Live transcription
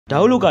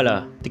Dahulu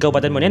kala, di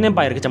Kabupaten Monen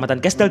Empire, Kecamatan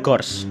Castle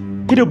Gorse,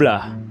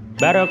 hiduplah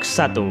Barok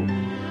 1.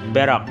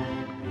 Berak.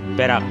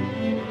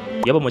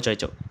 Ya apa mau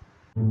cocok?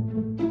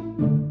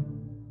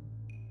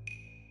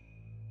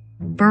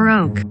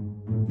 Barok.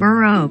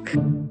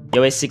 Ya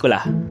wes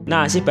sikulah.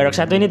 Nah, si Barok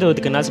 1 ini tuh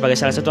dikenal sebagai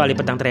salah satu ahli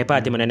pedang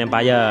terhebat di Monen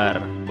Empire.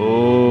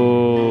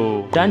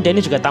 Dan dia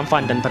ini juga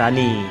tampan dan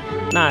berani.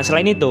 Nah,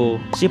 selain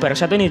itu, si Barok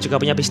 1 ini juga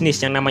punya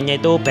bisnis yang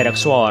namanya itu Barok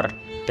Sword.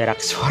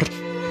 Barok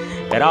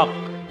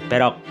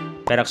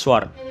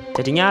Sword.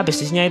 Jadinya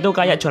bisnisnya itu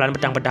kayak jualan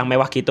pedang-pedang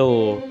mewah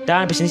gitu.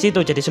 Dan bisnis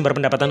itu jadi sumber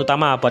pendapatan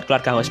utama buat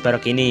keluarga host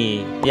Barok ini.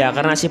 Ya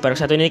karena si Barok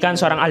 1 ini kan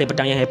seorang ahli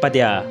pedang yang hebat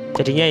ya.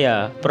 Jadinya ya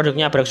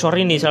produknya Barok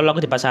Sword ini selalu laku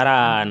di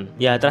pasaran.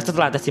 Ya trusted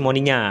lah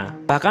testimoninya.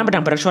 Bahkan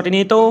pedang Barok Sword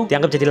ini tuh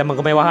dianggap jadi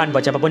lambang kemewahan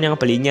buat siapapun yang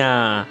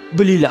belinya.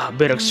 Belilah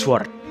Barok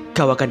Sword,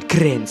 kau akan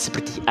keren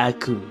seperti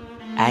aku.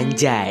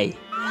 Anjay.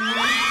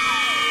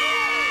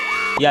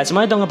 Ya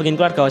semua itu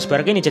ngebikin keluarga host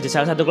Barok ini jadi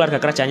salah satu keluarga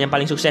kerajaan yang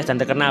paling sukses dan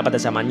terkenal pada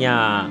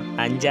zamannya.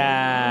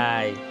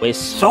 Anjay. Wis.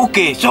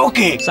 Soke.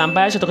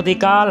 Sampai suatu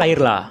ketika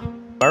lahirlah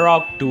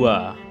Barok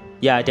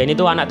 2. Ya dia ini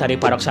tuh anak dari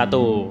Barok 1.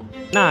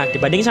 Nah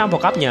dibanding sama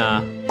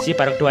bokapnya, si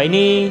Barok 2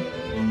 ini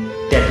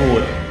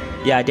Deadwood.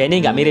 Ya dia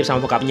ini nggak mirip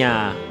sama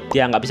bokapnya.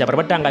 Dia nggak bisa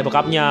berpedang kayak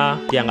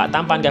bokapnya. Dia nggak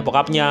tampan kayak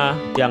bokapnya.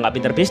 Dia nggak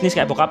pinter bisnis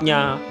kayak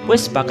bokapnya.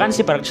 Wis bahkan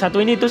si Barok 1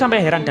 ini tuh sampai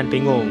heran dan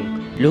bingung.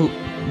 Lu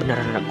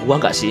beneran anak gua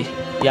nggak sih?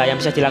 Ya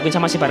yang bisa dilakuin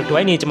sama si Barok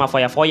 2 ini cuma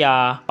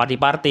foya-foya,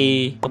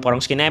 party-party,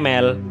 ngeborong skin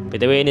ML.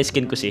 BTW ini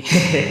skinku sih.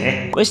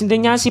 Wes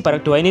intinya si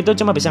Barok 2 ini tuh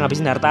cuma bisa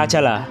ngabisin harta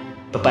aja lah.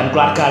 Beban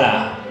keluarga lah.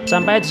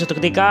 Sampai di suatu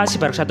ketika si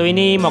Barok 1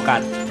 ini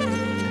mokat.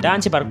 Dan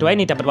si Barok 2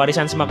 ini dapat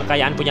warisan semua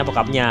kekayaan punya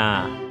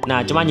bokapnya.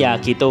 Nah cuman ya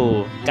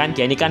gitu, kan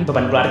dia ini kan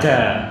beban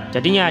keluarga.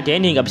 Jadinya dia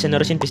ini nggak bisa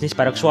nerusin bisnis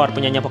Barok Sword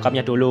punyanya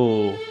bokapnya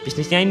dulu.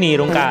 Bisnisnya ini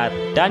rungkat.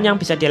 Dan yang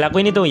bisa dia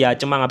lakuin itu ya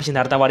cuma ngabisin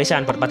harta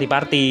warisan buat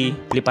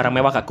party-party, beli barang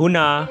mewah gak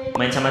guna,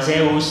 main sama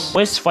Zeus.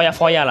 Wes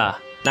foya-foya lah.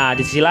 Nah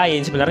di sisi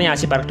lain sebenarnya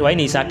si Barok 2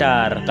 ini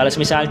sadar kalau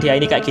misal dia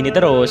ini kayak gini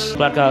terus,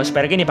 keluarga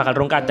Barok ini bakal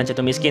rungkat dan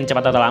jatuh miskin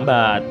cepat atau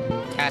lambat.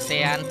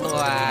 Kasihan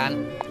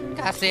tuan,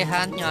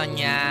 kasihan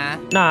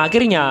nyonya. Nah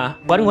akhirnya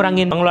buat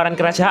ngurangin pengeluaran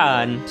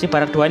kerajaan, si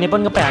Barok 2 ini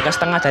pun nge-PHK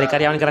setengah dari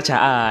karyawan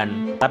kerajaan.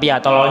 Tapi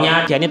ya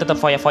tololnya dia ini tetap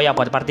foya-foya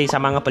buat party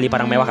sama ngebeli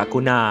barang mewah gak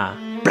guna.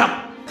 Blok!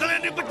 Kalian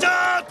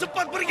dipecat,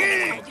 cepat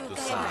pergi.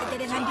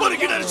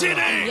 Pergi dari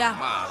sini. Ya,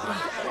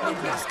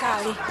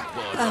 sekali.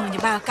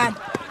 Menyebalkan.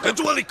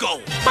 Kecuali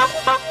kau.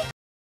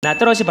 Nah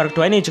terus si Barok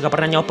 2 ini juga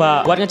pernah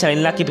nyoba buat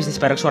ngejalanin lagi bisnis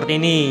Barok Sword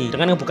ini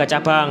dengan ngebuka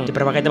cabang di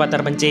berbagai tempat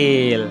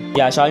terpencil.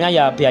 Ya soalnya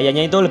ya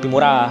biayanya itu lebih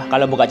murah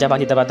kalau buka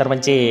cabang di tempat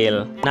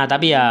terpencil. Nah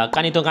tapi ya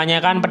kan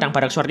hitungannya kan pedang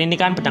Barok Sword ini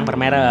kan pedang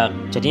bermerek.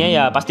 Jadinya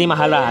ya pasti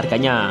mahal lah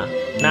harganya.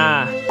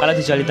 Nah kalau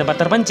dijual di tempat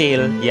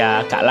terpencil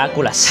ya gak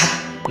laku lah.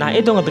 Nah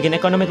itu ngebikin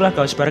ekonomi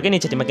keluarga host Barok ini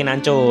jadi makin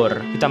hancur.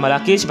 Ditambah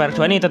lagi si Barok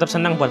 2 ini tetap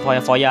senang buat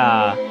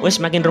foya-foya. Wes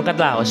makin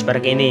rungkat lah host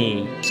Barok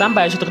ini.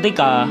 Sampai suatu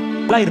ketika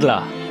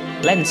lahirlah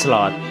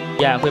Lancelot.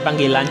 Ya gue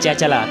panggil Lance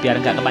aja lah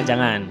biar nggak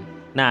kepanjangan.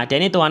 Nah dia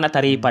ini tuh anak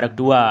dari Barok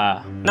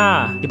 2.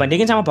 Nah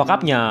dibandingin sama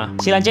bokapnya,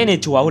 si Lance ini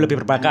jauh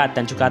lebih berbakat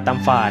dan juga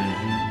tampan.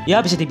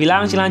 Ya bisa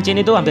dibilang si Lance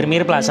ini tuh hampir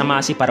mirip lah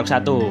sama si Barok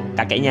 1,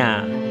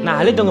 kakeknya. Nah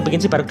hal itu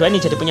ngebikin si Barok 2 ini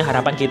jadi punya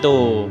harapan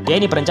gitu.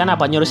 Dia ini berencana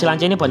buat nyuruh si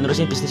Lance ini buat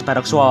nerusin bisnis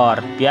Barok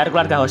Sword, biar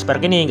keluarga host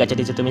Barok ini nggak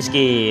jadi jatuh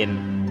miskin.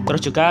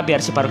 Terus juga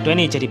biar si Barok 2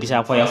 ini jadi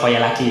bisa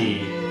foya-foya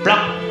lagi. Blok.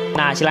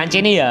 Nah si Lance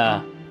ini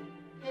ya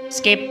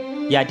skip.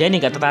 Ya dia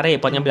ini gak tertarik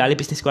buat ngambil alih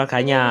bisnis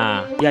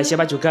keluarganya. Ya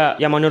siapa juga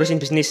yang mau nurusin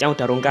bisnis yang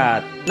udah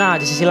rungkat. Nah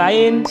di sisi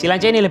lain, si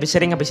Lance ini lebih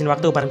sering ngabisin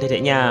waktu bareng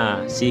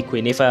dedeknya, si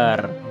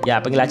Guinevere.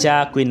 Ya panggil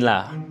aja Queen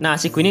lah. Nah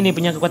si Queen ini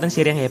punya kekuatan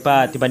sihir yang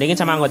hebat dibandingin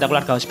sama anggota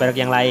keluarga host Barok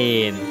yang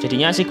lain.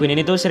 Jadinya si Queen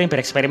ini tuh sering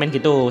bereksperimen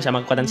gitu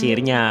sama kekuatan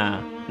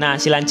sihirnya. Nah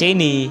si Lance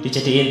ini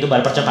dijadiin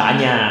tumbal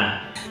percobaannya.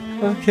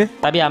 Oke.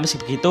 Tapi ya meski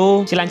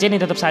begitu, si Lance ini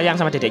tetap sayang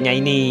sama dedeknya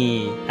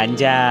ini.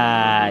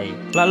 Anjay.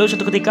 Lalu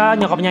suatu ketika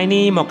nyokapnya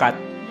ini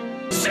mokat.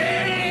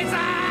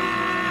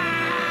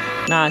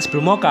 Nah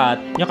sebelum mokat,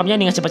 nyokapnya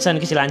ini ngasih pesan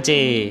ke si Lance.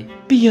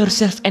 Be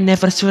yourself and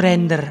never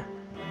surrender.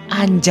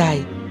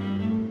 Anjay.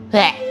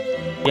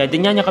 Ya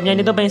intinya nyokapnya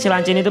ini tuh pengen si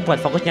Lance ini tuh buat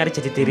fokus nyari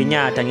jati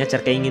dirinya dan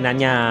ngejar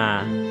keinginannya.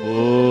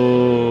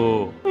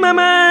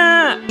 Mama.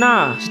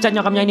 Nah sejak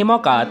nyokapnya ini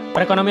mokat,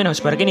 perekonomian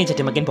host Barok ini jadi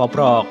makin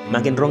bobrok,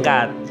 makin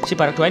rungkat. Si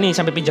Barok 2 ini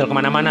sampai pinjol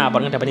kemana-mana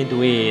buat ngedapetin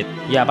duit.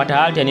 Ya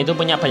padahal dia ini tuh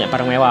punya banyak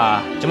barang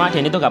mewah. Cuma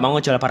dia ini tuh gak mau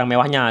ngejual barang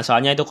mewahnya,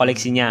 soalnya itu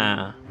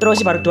koleksinya. Terus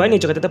si Barok 2 ini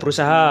juga tetap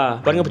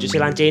berusaha buat ngebujuk si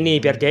Lance ini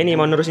biar dia ini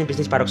mau nerusin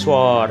bisnis Barok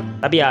Sword.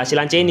 Tapi ya si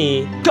Lance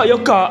ini gak.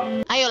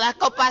 Ayolah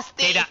kau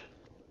pasti. Tidak.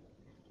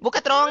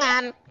 Buka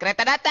terowongan,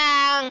 kereta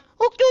datang.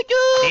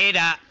 Cucu.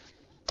 Tidak.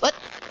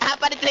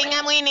 Apa di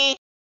telingamu ini?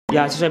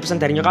 Ya sesuai pesan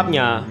dari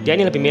nyokapnya, dia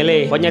ini lebih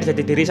milih buat nyari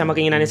jati diri sama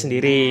keinginannya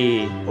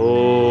sendiri.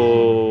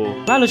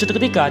 Lalu suatu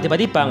ketika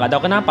tiba-tiba nggak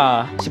tahu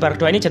kenapa si Barok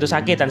 2 ini jatuh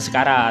sakit dan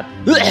sekarat.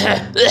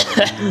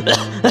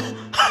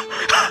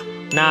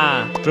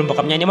 Nah sebelum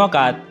bokapnya ini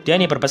mokat, dia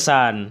ini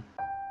berpesan.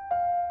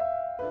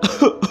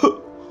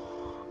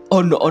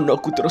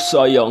 Anak-anakku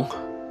tersayang,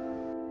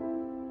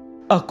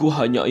 Aku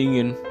hanya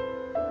ingin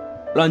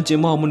Lance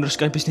mau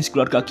meneruskan bisnis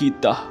keluarga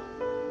kita.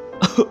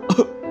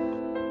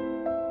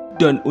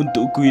 Dan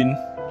untuk Queen,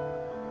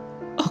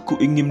 aku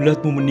ingin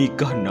melihatmu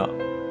menikah, nak.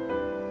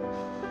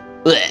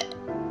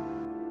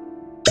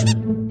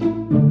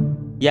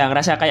 Ya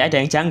ngerasa kayak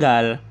ada yang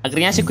janggal.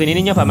 Akhirnya si Queen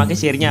ini nyoba pakai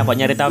sihirnya buat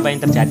nyari tahu apa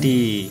yang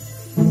terjadi.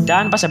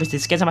 Dan pas habis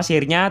di-scan sama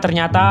sihirnya,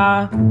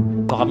 ternyata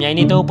bokapnya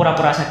ini tuh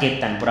pura-pura sakit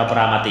dan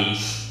pura-pura mati.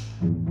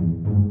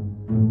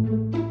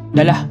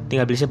 Dahlah,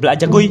 tinggal beli sebelah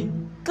aja kuy.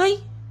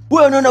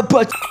 Wah, anak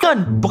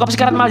bacan. Bokap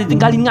sekarang malah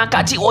ditinggalin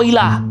ngakak ci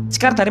oilah.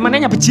 Sekarang dari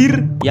mananya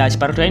bejir? Ya, si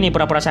Baru ini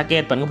pura-pura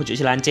sakit buat ngebujuk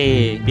si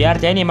Lance.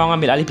 Biar dia ini mau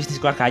ngambil alih bisnis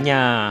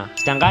keluarganya.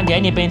 Sedangkan dia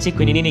ini pengen si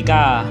Queen ini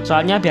nikah.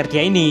 Soalnya biar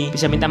dia ini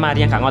bisa minta mahar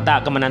yang gak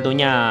ngotak ke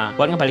menantunya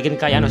buat ngebalikin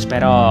kekayaan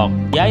Osperok.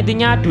 Ya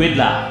intinya duit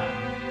lah.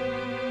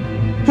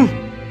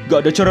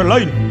 Gak ada cara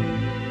lain.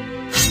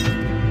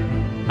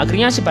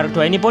 Akhirnya si Baru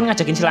ini pun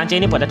ngajakin si Lance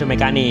ini buat adu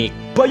mekanik.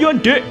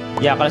 Bayon dek.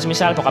 Ya kalau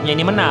semisal bokapnya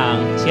ini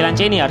menang, si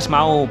Lance ini harus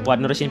mau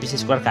buat nurusin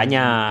bisnis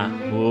keluarganya.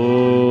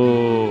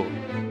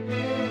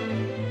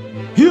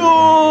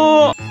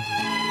 Yo.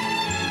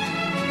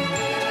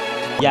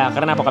 Ya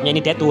karena bokapnya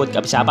ini deadwood,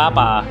 gak bisa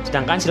apa-apa.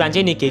 Sedangkan si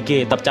Lance ini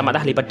GG, top camat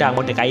ahli pedang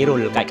mode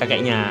Kairul kayak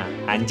kakeknya.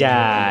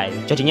 Anjay.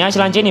 Jadinya si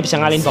Lance ini bisa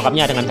ngalahin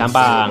bokapnya dengan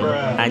gampang.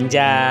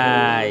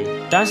 Anjay.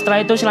 Dan setelah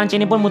itu si Lance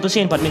ini pun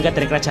mutusin buat minggat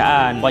dari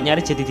kerajaan buat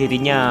nyari jati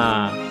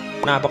dirinya.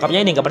 Nah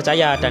bokapnya ini gak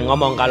percaya dan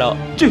ngomong kalau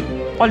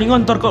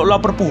palingan ntar kalau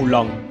lapar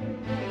pulang.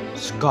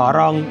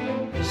 Sekarang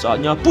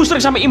saatnya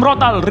Pusrek sampai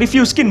Imrotal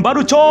review skin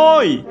baru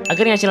coy.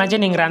 Akhirnya si Lance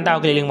ini ngerantau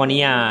keliling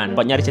Monian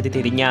buat nyari jati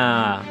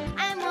dirinya.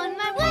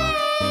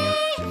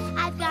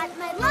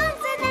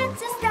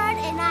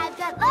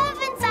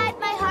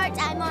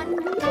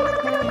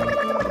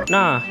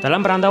 Nah,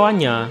 dalam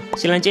perantauannya,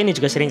 si Lance ini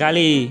juga sering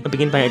kali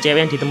bikin banyak cewek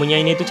yang ditemunya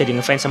ini tuh jadi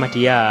ngefans sama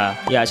dia.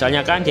 Ya, soalnya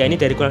kan dia ini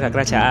dari keluarga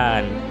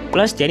kerajaan.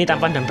 Plus dia ini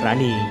tampan dan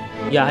berani.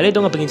 Ya, hal itu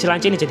ngebikin si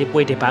Lance ini jadi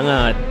pede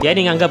banget. Dia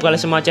ini nganggap kalau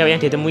semua cewek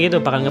yang ditemui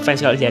itu bakal ngefans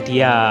kalau lihat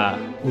dia.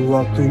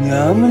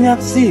 Waktunya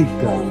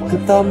menyaksikan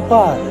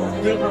ketampanan.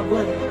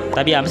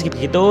 Tapi ya meski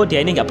begitu,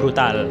 dia ini nggak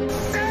brutal.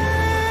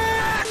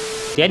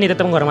 Dia ini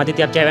tetap menghormati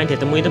tiap cewek yang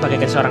ditemui itu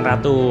bagaikan seorang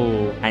ratu.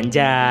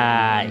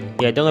 Anjay.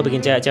 Ya itu ngebikin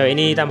cewek-cewek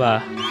ini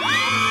tambah.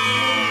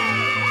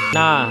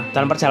 Nah,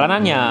 dalam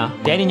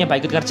perjalanannya, dia ini nyoba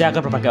ikut kerja ke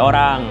berbagai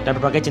orang dan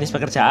berbagai jenis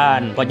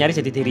pekerjaan buat nyari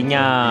jati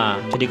dirinya.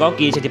 Jadi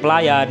koki, jadi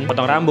pelayan,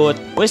 potong rambut,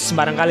 wis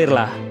sembarang kalir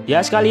lah.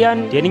 Ya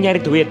sekalian, dia ini nyari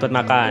duit buat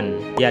makan.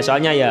 Ya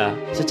soalnya ya,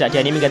 sejak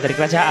dia ini minggat dari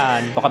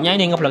kerajaan, pokoknya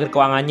ini ngeblokir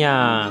keuangannya.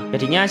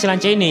 Jadinya si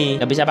Lance ini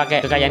gak bisa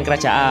pakai kekayaan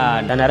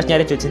kerajaan dan harus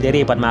nyari duit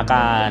sendiri buat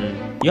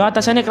makan. Ya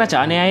atasannya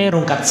kerajaannya aja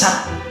rungkat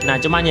sat. Nah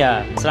cuman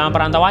ya, selama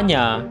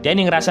perantauannya, dia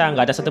ini ngerasa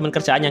nggak ada satu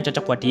kerjaan yang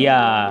cocok buat dia.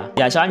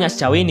 Ya soalnya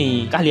sejauh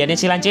ini, keahliannya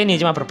si Lance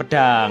ini cuma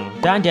berpedang.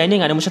 Dan dia ini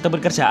nggak nemu satu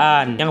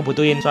kerjaan yang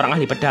ngebutuhin seorang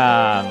ahli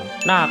pedang.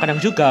 Nah kadang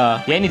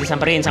juga, dia ini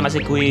disamperin sama si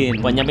Queen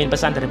buat nyampein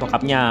pesan dari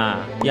bokapnya.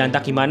 Ya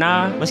entah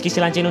gimana, meski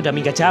si Lance ini udah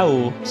minggat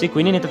jauh, si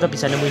Queen ini tetap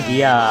bisa nemuin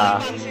dia.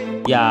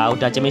 Ya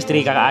udah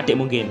chemistry kakak adik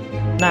mungkin.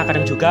 Nah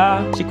kadang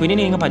juga si Queen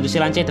ini ngebantu si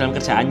Lance dalam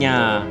kerjaannya.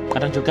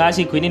 Kadang juga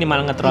si Queen ini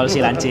malah ngetroll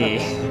si Lance.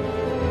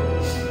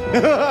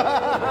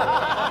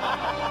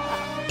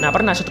 Nah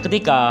pernah suatu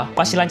ketika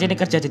pas si Lance ini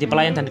kerja jadi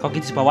pelayan dan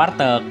koki di sebuah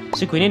warteg,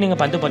 si Queen ini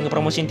ngebantu buat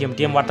ngepromosin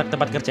diam-diam warteg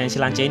tempat kerjanya si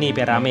Lance ini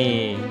biar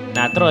rame.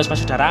 Nah terus pas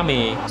sudah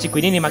rame, si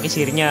Queen ini maki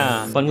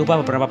sihirnya buat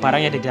ngubah beberapa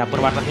barang yang di dapur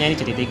wartegnya ini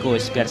jadi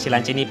tikus biar si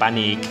Lance ini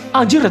panik.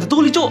 Anjir ada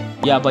tuli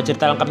cuk. Ya buat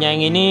cerita lengkapnya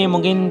yang ini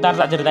mungkin ntar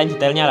tak ceritain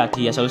detailnya lah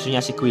di Asal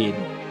Usulnya si Queen.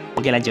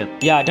 Oke lanjut.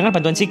 Ya dengan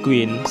bantuan si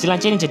Queen, si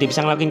Lance ini jadi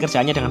bisa ngelakuin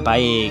kerjaannya dengan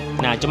baik.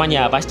 Nah cuman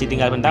ya pas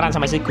ditinggal bentaran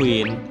sama si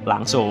Queen,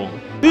 langsung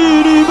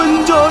ini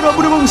bencana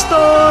pada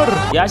monster.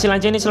 Ya si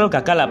Lance ini selalu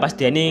gagal lah pas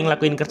dia ini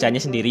ngelakuin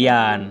kerjaannya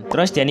sendirian.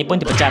 Terus dia ini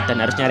pun dipecat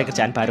dan harus nyari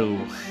kerjaan baru.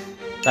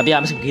 Tapi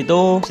ya meski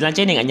begitu, si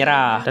Lance ini gak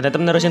nyerah dan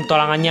tetap nerusin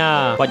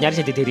petualangannya buat nyari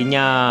jati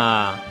dirinya.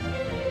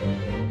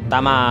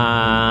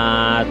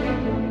 Tamat.